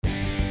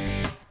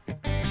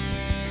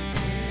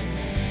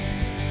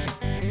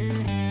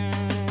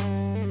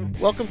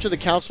Welcome to the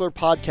Counselor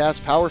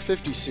Podcast Power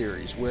 50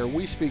 series, where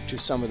we speak to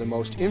some of the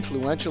most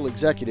influential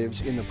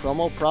executives in the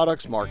promo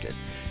products market.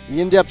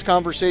 The in-depth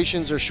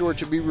conversations are sure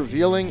to be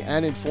revealing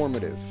and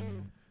informative.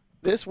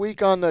 This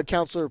week on the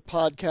Counselor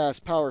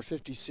Podcast Power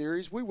 50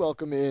 series, we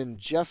welcome in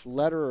Jeff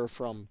Lederer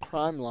from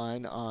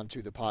Primeline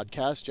onto the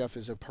podcast. Jeff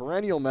is a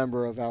perennial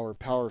member of our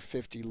Power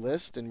 50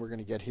 list, and we're going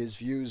to get his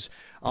views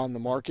on the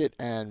market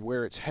and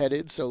where it's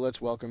headed. So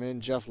let's welcome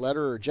in Jeff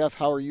Lederer. Jeff,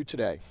 how are you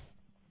today?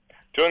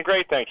 Doing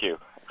great, thank you.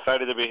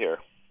 Excited to be here.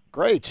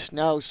 Great.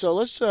 Now, so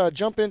let's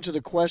jump into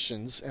the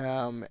questions.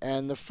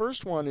 And the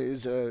first one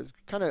is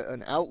kind of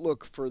an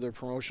outlook for the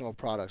promotional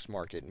products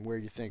market and where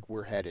you think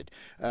we're headed.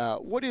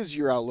 What is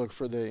your outlook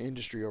for the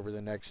industry over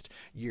the next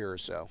year or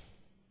so?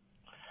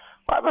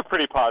 I have a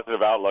pretty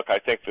positive outlook. I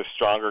think the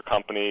stronger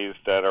companies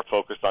that are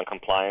focused on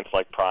compliance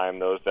like Prime,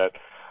 those that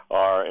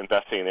are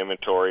investing in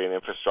inventory and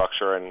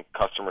infrastructure and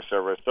customer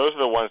service, those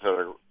are the ones that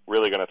are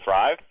really going to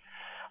thrive.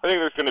 I think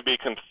there's going to be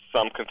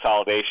some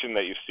consolidation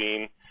that you've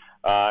seen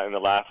in the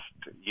last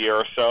year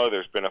or so.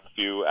 There's been a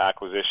few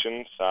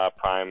acquisitions.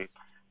 Prime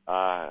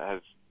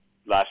has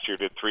last year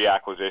did 3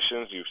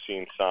 acquisitions. You've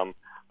seen some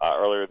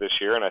earlier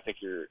this year, and I think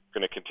you're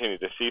going to continue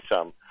to see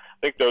some.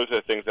 I think those are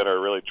the things that are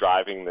really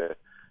driving the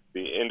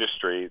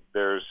industry.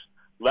 There's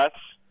less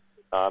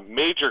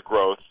major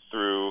growth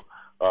through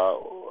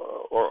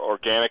or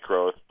organic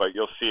growth, but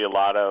you'll see a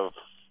lot of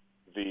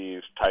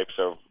these types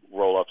of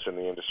roll-ups in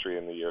the industry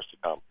in the years to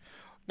come.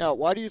 Now,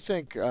 why do you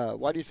think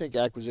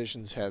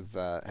acquisitions have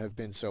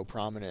been so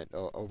prominent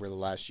over the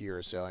last year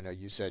or so? I know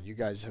you said you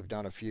guys have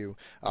done a few.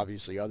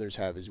 Obviously, others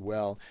have as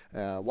well.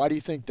 Why do you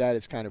think that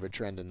is kind of a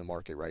trend in the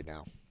market right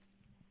now?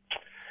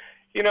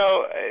 You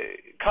know,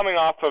 coming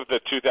off of the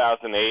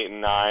 2008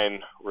 and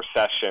 9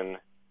 recession,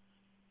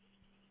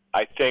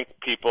 I think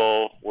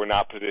people were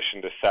not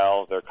positioned to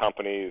sell their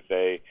companies.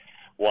 They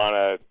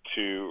wanted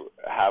to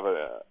have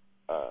a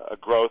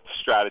growth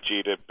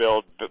strategy to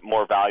build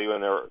more value in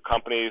their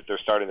companies. They're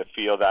starting to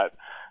feel that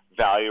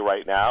value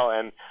right now,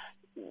 and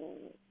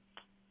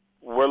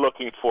we're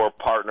looking for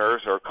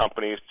partners or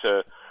companies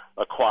to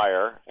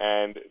acquire,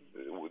 and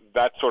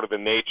that's sort of the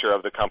nature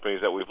of the companies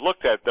that we've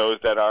looked at, those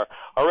that are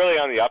really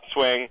on the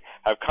upswing,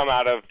 have come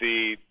out of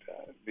the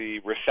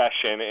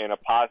recession in a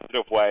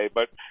positive way,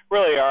 but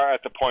really are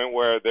at the point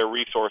where their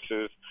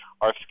resources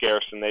are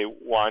scarce and they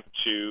want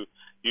to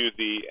use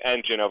the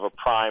engine of a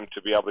Prime to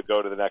be able to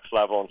go to the next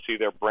level and see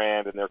their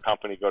brand and their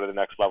company go to the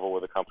next level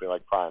with a company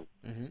like Prime.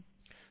 Mm-hmm.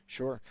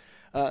 Sure.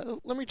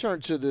 Let me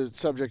turn to the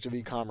subject of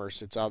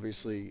e-commerce. It's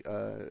obviously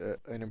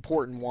an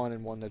important one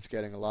and one that's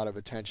getting a lot of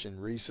attention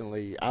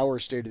recently. Our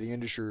State of the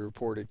Industry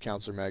report at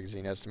Counselor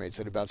Magazine estimates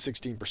that about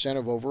 16%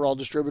 of overall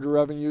distributor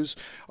revenues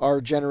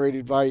are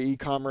generated via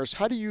e-commerce.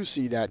 How do you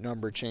see that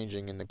number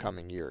changing in the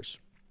coming years?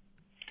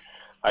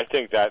 I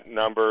think that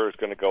number is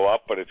going to go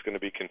up, but it's going to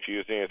be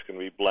confusing. It's going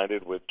to be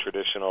blended with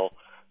traditional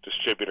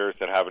distributors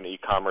that have an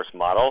e-commerce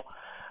model.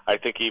 I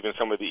think even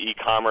some of the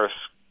e-commerce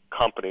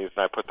companies,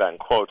 and I put that in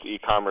quotes,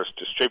 e-commerce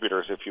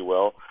distributors, if you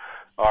will,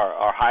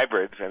 are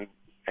hybrids,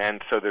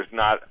 and so there's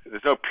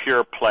no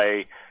pure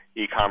play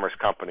e-commerce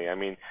company. I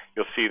mean,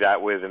 you'll see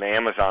that with an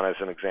Amazon as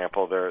an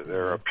example.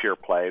 They're a pure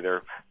play.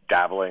 They're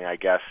dabbling, I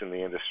guess, in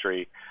the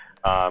industry,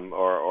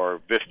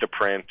 or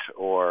Vistaprint,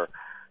 or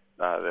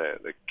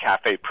the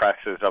cafe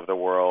presses of the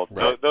world.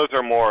 Right. Those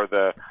are more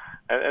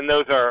and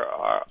those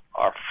are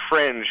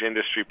fringe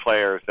industry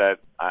players that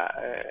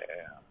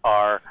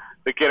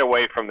get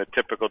away from the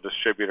typical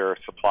distributor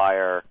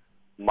supplier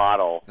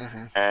model,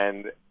 mm-hmm.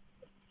 and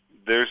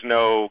there's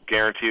no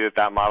guarantee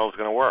that model is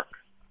going to work.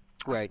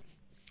 Right.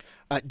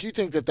 Do you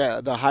think that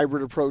the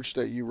hybrid approach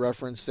that you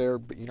referenced there,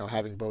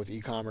 having both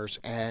e-commerce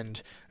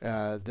and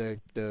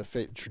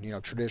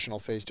traditional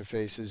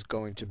face-to-face is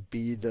going to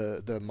be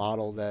the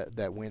model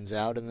that wins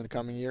out in the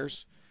coming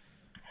years?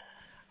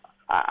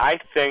 I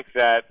think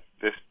that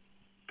this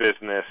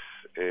business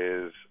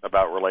is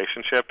about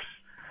relationships.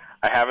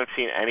 I haven't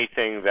seen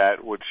anything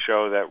that would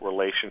show that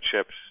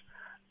relationships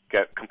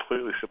get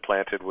completely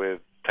supplanted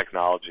with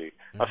technology.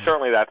 Mm-hmm. Now,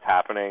 certainly that's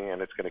happening,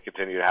 and it's going to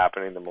continue to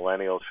happen. The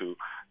millennials who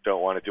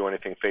don't want to do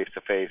anything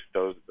face-to-face,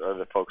 those are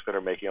the folks that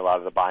are making a lot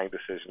of the buying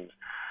decisions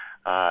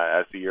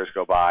as the years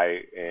go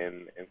by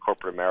in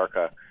corporate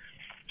America.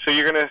 So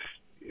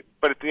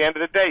but at the end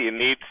of the day, you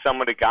need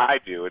someone to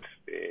guide you.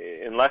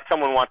 Unless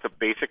someone wants a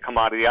basic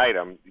commodity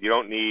item, you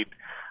don't need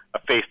a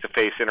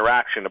face-to-face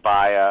interaction to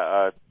buy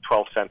a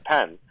 12-cent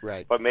pen.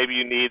 Right. But maybe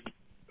you need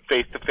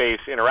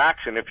face-to-face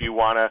interaction if you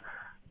want to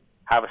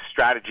have a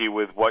strategy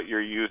with what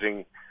you're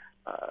using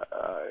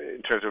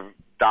in terms of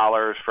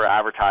dollars for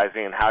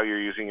advertising and how you're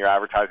using your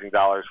advertising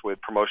dollars with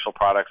promotional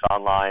products,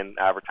 online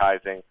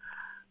advertising,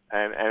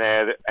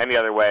 and any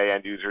other way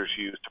end users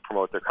use to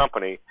promote their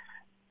company.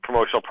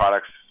 Promotional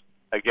products,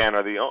 again,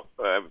 are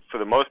for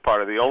the most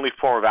part, are the only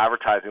form of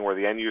advertising where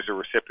the end user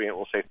recipient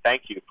will say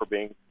thank you for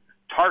being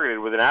targeted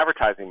with an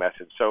advertising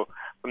message. So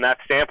from that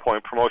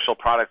standpoint, promotional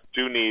products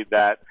do need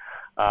that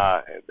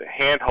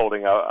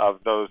hand-holding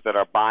of those that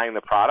are buying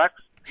the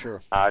products.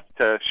 Sure.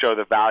 To show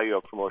the value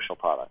of promotional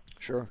products.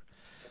 Sure.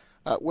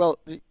 Well,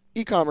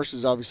 e-commerce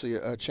is obviously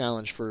a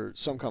challenge for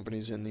some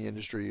companies in the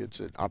industry. It's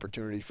an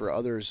opportunity for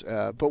others.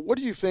 But what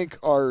do you think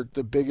are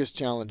the biggest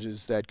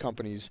challenges that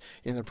companies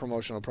in the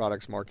promotional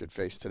products market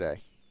face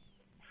today?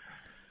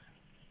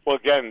 Well,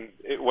 again,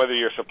 whether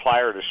you're a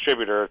supplier or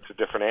distributor, it's a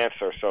different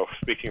answer. So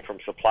speaking from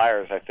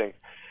suppliers, I think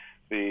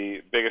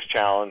the biggest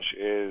challenge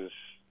is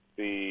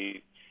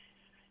the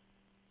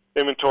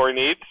inventory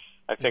needs.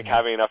 I think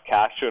having enough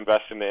cash to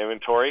invest in the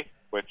inventory,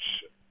 which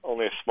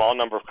only a small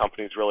number of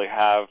companies really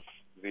have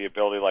the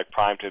ability, like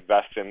Prime, to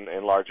invest in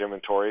large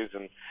inventories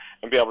and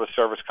be able to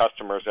service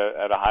customers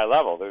at a high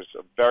level. There's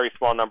a very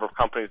small number of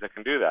companies that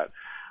can do that.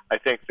 I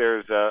think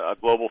there's a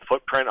global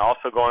footprint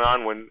also going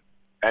on when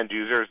end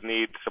users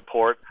need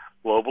support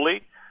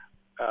globally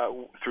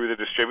through the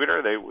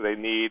distributor. They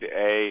need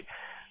a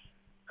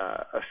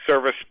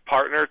service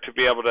partner to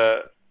be able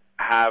to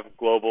have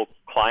global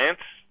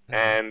clients,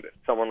 and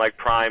someone like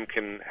Prime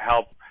can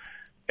help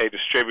a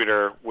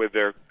distributor with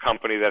their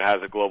company that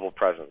has a global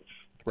presence.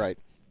 Right.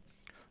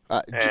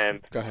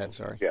 And go ahead,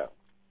 sorry. Yeah.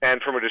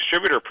 And from a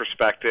distributor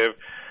perspective,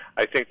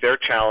 I think their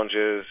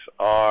challenges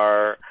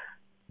are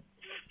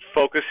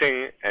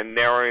focusing and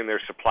narrowing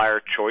their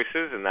supplier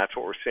choices, and that's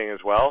what we're seeing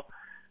as well.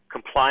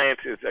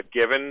 Compliance is a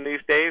given these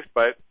days,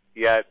 but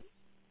yet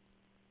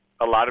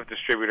a lot of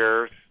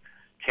distributors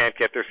can't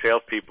get their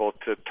salespeople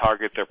to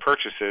target their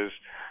purchases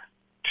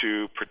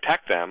to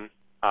protect them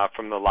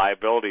from the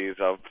liabilities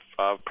of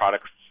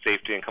product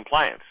safety and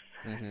compliance.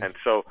 And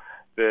so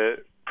the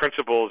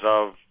principles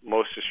of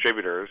most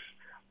distributors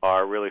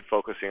are really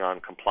focusing on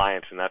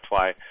compliance, and that's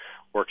why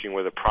working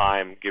with a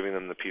Prime, giving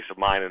them the peace of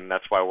mind, and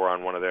that's why we're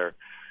on one of their,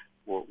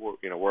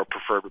 we're a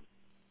preferred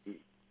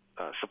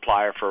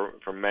supplier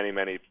for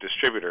many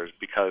distributors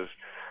because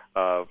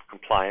of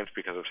compliance,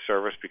 because of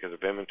service, because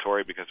of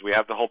inventory, because we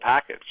have the whole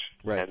package.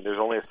 Right. And there's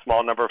only a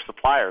small number of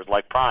suppliers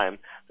like Prime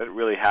that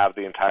really have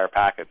the entire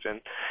package.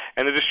 And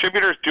the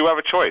distributors do have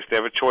a choice. They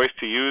have a choice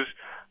to use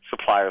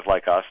suppliers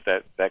like us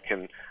that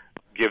can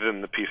give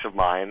them the peace of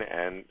mind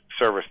and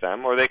service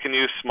them, or they can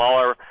use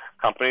smaller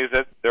companies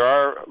that there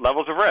are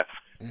levels of risk.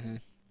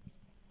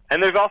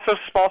 And there's also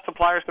small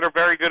suppliers that are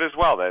very good as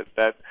well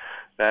that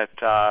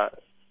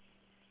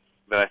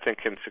I think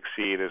can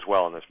succeed as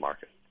well in this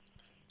market.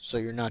 So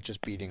you're not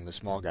just beating the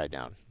small guy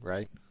down,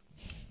 right?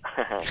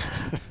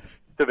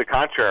 To the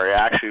contrary,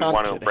 I actually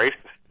want to embrace.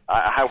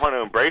 I want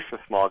to embrace the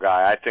small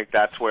guy. I think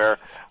that's where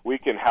we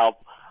can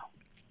help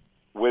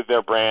with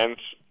their brands,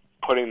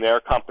 putting their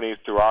companies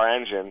through our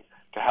engine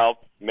to help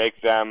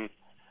make them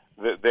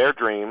their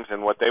dreams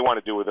and what they want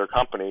to do with their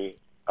company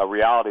a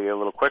reality a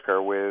little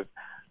quicker with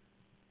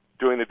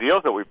doing the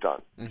deals that we've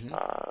done.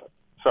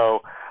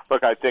 So,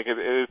 look, I think it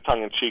is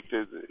tongue-in-cheek.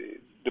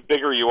 The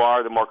bigger you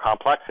are, the more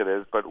complex it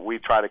is, but we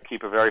try to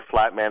keep a very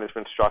flat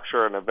management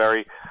structure and a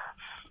very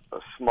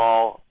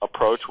small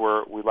approach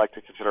where we like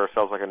to consider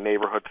ourselves like a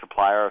neighborhood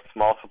supplier, a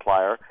small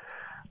supplier.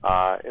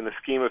 In the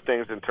scheme of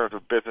things, in terms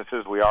of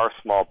businesses, we are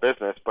a small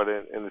business, but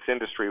in this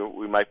industry,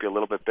 we might be a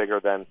little bit bigger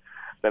than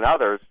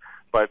others.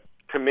 But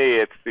to me,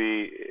 it's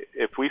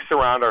if we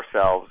surround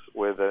ourselves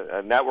with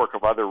a network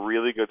of other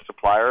really good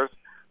suppliers,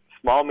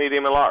 small,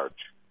 medium, and large,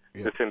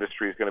 this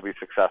industry is going to be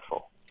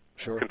successful.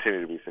 Sure.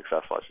 Continue to be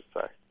successful, I should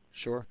say.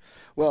 Sure.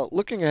 Well,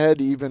 looking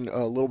ahead even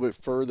a little bit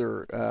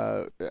further,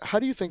 how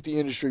do you think the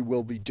industry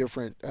will be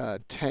different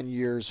 10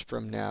 years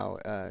from now,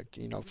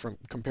 from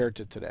compared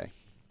to today?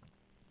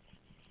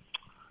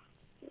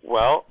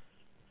 Well,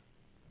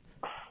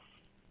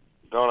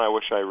 I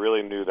wish I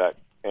really knew that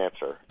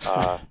answer.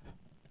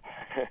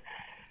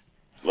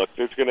 Look,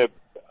 there's going to,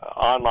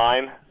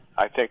 online,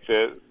 I think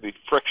the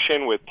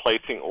friction with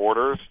placing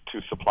orders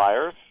to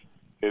suppliers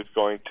is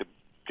going to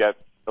get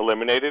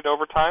eliminated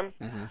over time.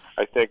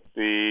 I think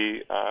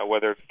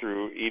whether it's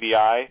through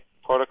EDI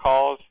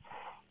protocols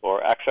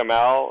or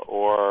XML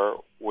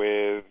or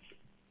with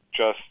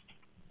just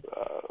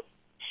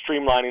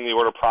streamlining the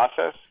order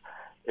process,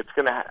 it's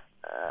going to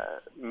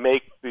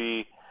make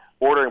the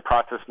ordering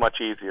process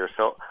much easier.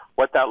 So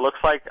what that looks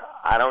like,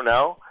 I don't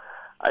know.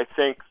 I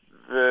think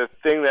the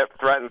thing that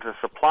threatens a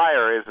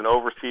supplier is an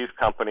overseas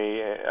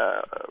company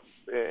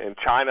in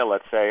China,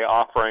 let's say,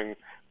 offering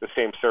the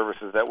same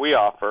services that we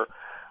offer.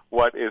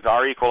 What is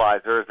our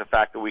equalizer is the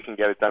fact that we can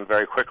get it done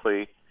very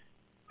quickly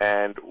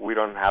and we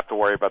don't have to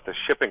worry about the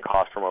shipping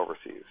costs from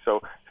overseas.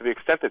 So to the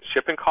extent that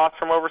shipping costs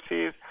from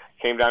overseas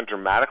came down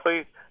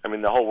dramatically, I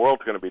mean, the whole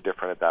world's going to be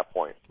different at that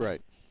point.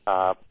 Right.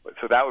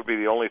 So that would be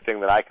the only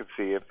thing that I could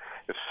see. If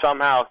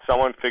somehow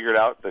someone figured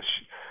out the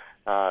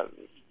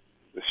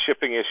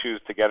shipping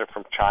issues to get it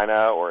from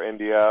China or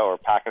India or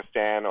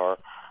Pakistan or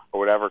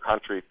whatever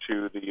country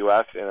to the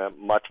U.S. in a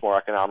much more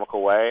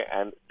economical way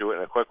and do it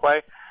in a quick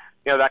way,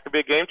 that could be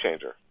a game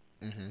changer.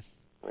 I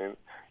mean,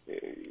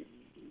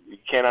 you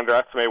can't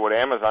underestimate what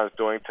Amazon is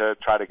doing to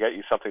try to get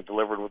you something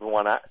delivered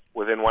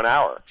within 1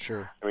 hour.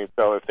 Sure. I mean,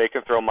 so if they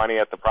can throw money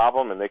at the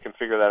problem and they can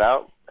figure that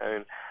out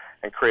and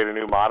create a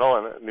new model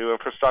and a new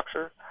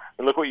infrastructure,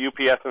 and look what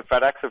UPS and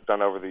FedEx have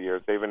done over the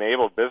years. They've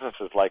enabled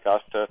businesses like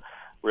us to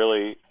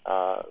really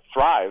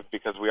thrive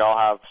because we all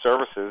have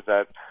services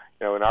that,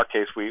 in our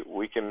case,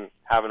 we can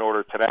have an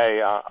order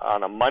today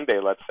on a Monday,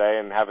 let's say,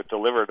 and have it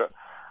delivered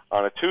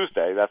on a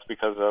Tuesday. That's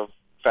because of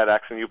FedEx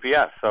and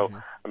UPS. So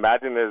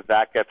imagine as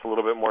that gets a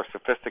little bit more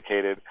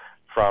sophisticated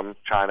from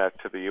China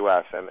to the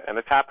U.S. And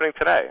it's happening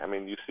today. I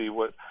mean, you see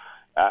what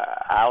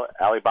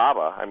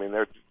Alibaba, I mean,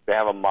 they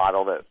have a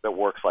model that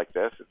works like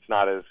this. It's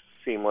not as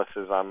seamless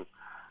as I'm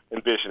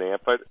envisioning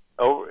it, but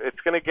it's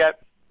going to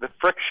get, the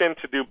friction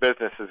to do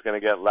business is going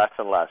to get less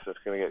and less. It's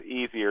going to get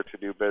easier to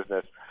do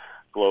business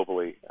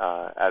globally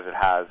as it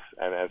has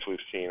and as we've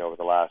seen over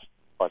the last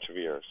bunch of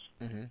years.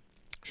 Mm-hmm.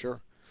 Sure.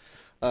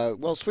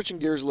 Well, switching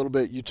gears a little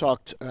bit, you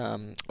talked a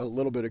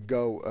little bit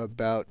ago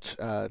about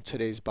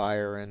today's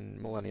buyer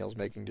and millennials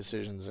making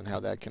decisions and how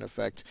that can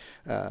affect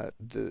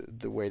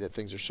the way that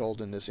things are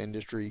sold in this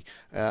industry.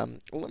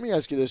 Let me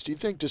ask you this. Do you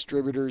think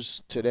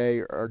distributors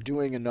today are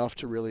doing enough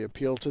to really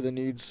appeal to the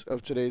needs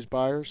of today's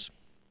buyers?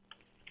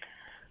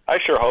 I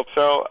sure hope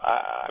so.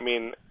 I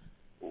mean,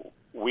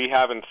 we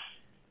don't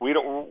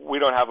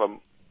have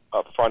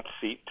a front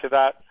seat to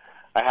that.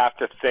 I have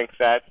to think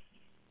that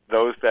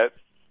those that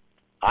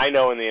I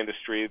know in the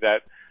industry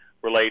that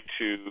relate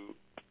to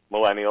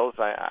millennials,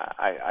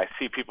 I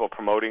see people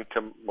promoting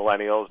to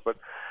millennials, but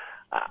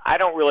I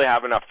don't really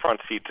have enough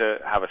front seat to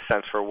have a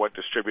sense for what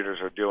distributors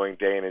are doing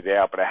day in and day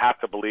out. But I have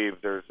to believe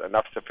there's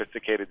enough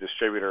sophisticated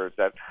distributors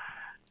that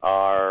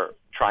are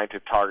trying to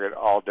target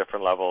all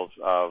different levels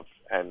of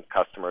end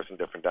customers and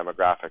different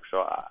demographics. So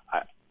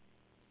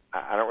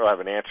I don't really have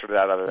an answer to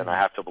that other than I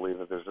have to believe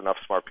that there's enough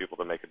smart people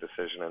to make a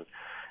decision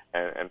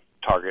and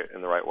target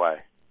in the right way.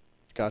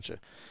 Gotcha.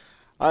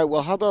 All right,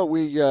 well, how about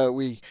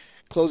we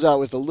close out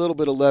with a little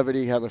bit of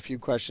levity, have a few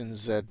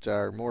questions that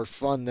are more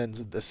fun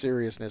than the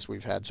seriousness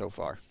we've had so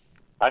far.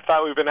 I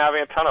thought we've been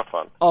having a ton of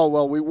fun. Oh,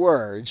 well, we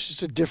were. It's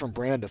just a different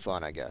brand of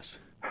fun, I guess.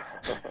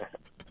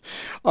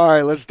 All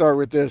right, let's start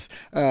with this.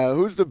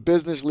 Who's the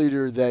business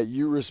leader that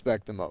you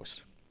respect the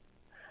most?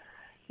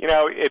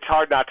 It's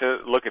hard not to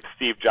look at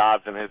Steve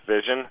Jobs and his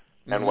vision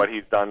and what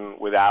he's done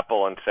with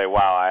Apple and say,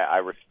 wow, I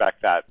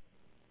respect that.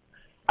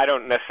 I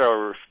don't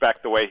necessarily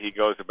respect the way he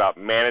goes about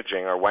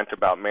managing or went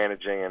about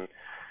managing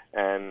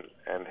and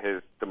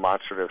his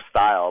demonstrative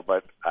style,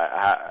 but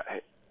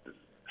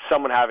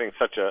someone having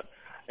such an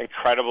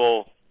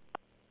incredible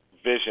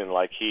vision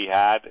like he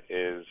had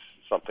is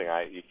something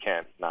you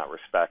can't not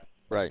respect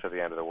to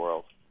the end of the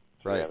world,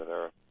 to the end of the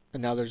earth.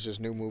 And now there's this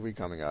new movie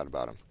coming out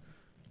about him.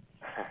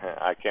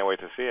 I can't wait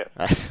to see it.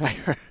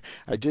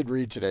 I did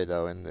read today,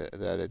 though,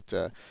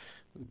 that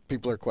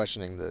people are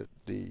questioning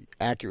the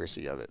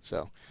accuracy of it,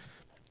 so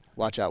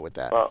watch out with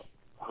that. Well,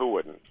 who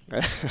wouldn't?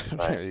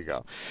 There you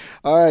go.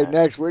 All right,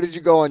 next, where did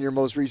you go on your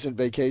most recent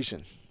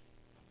vacation?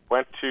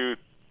 Went to,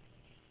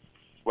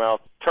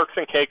 Turks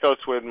and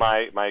Caicos with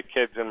my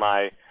kids and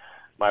my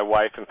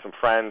wife and some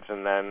friends,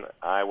 and then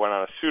I went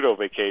on a pseudo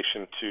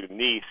vacation to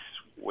Nice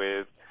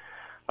with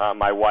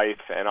my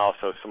wife and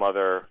also some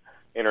other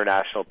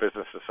international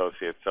business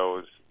associates. So it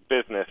was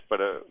business, but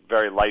a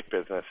very light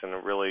business and a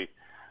really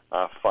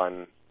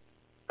fun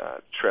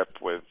trip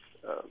with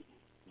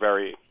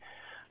very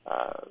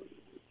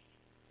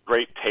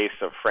great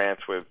taste of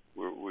France. We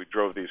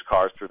drove these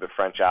cars through the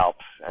French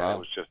Alps, and It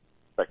was just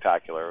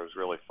spectacular. It was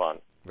really fun.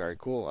 Very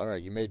cool. All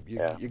right,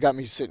 you got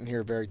me sitting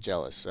here very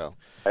jealous. So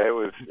it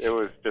was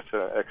just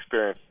an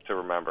experience to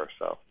remember.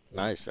 So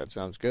nice. That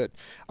sounds good.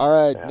 All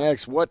right,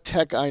 next, what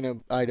tech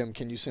item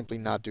can you simply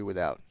not do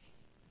without?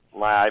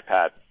 My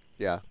iPad.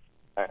 Yeah.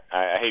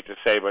 I hate to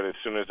say, but as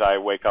soon as I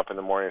wake up in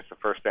the morning, it's the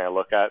first thing I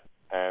look at,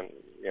 and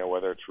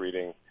whether it's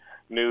reading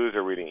news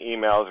or reading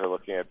emails or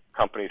looking at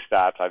company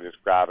stats, I just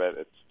grab it.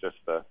 It's just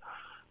the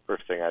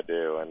first thing I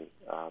do, and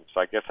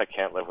so I guess I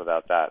can't live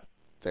without that.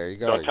 There you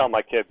go. Don't tell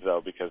my kids, though,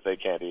 because they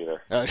can't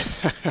either.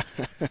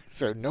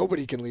 So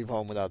nobody can leave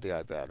home without the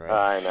iPad, right?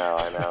 I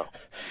know.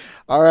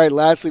 All right,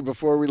 lastly,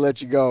 before we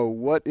let you go,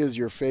 what is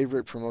your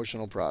favorite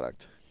promotional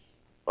product?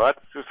 Well,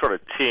 that's just sort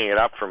of teeing it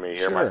up for me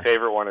here. Sure. My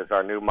favorite one is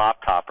our new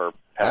Mop Topper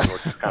pen,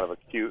 which is kind of a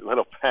cute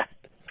little pen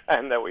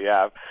that we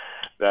have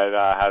that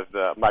has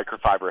the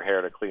microfiber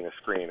hair to clean a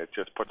screen. It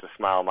just puts a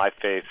smile on my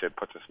face. It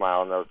puts a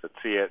smile on those that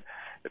see it.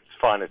 It's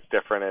fun. It's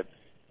different. It's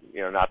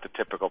not the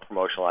typical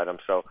promotional item.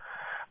 So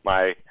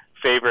my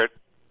favorite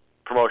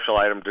promotional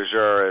item du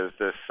jour is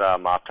this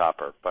Mop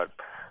Topper, but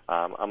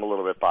I'm a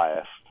little bit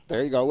biased.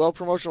 There you go. Well,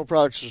 promotional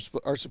products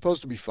are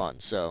supposed to be fun,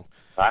 so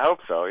I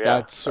hope so. Yeah,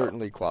 that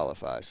certainly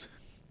qualifies.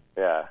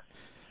 Yeah.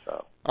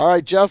 So. All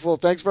right, Jeff. Well,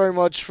 thanks very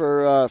much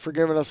for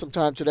giving us some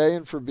time today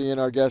and for being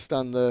our guest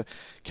on the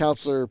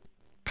Counselor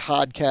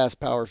Podcast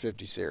Power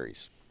 50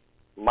 series.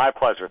 My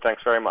pleasure.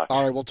 Thanks very much.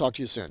 All right, we'll talk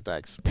to you soon.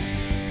 Thanks.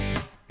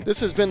 This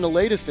has been the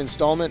latest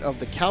installment of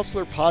the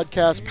Counselor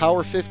Podcast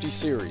Power 50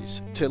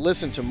 series. To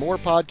listen to more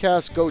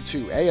podcasts, go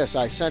to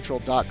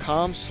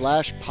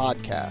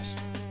asicentral.com/podcast.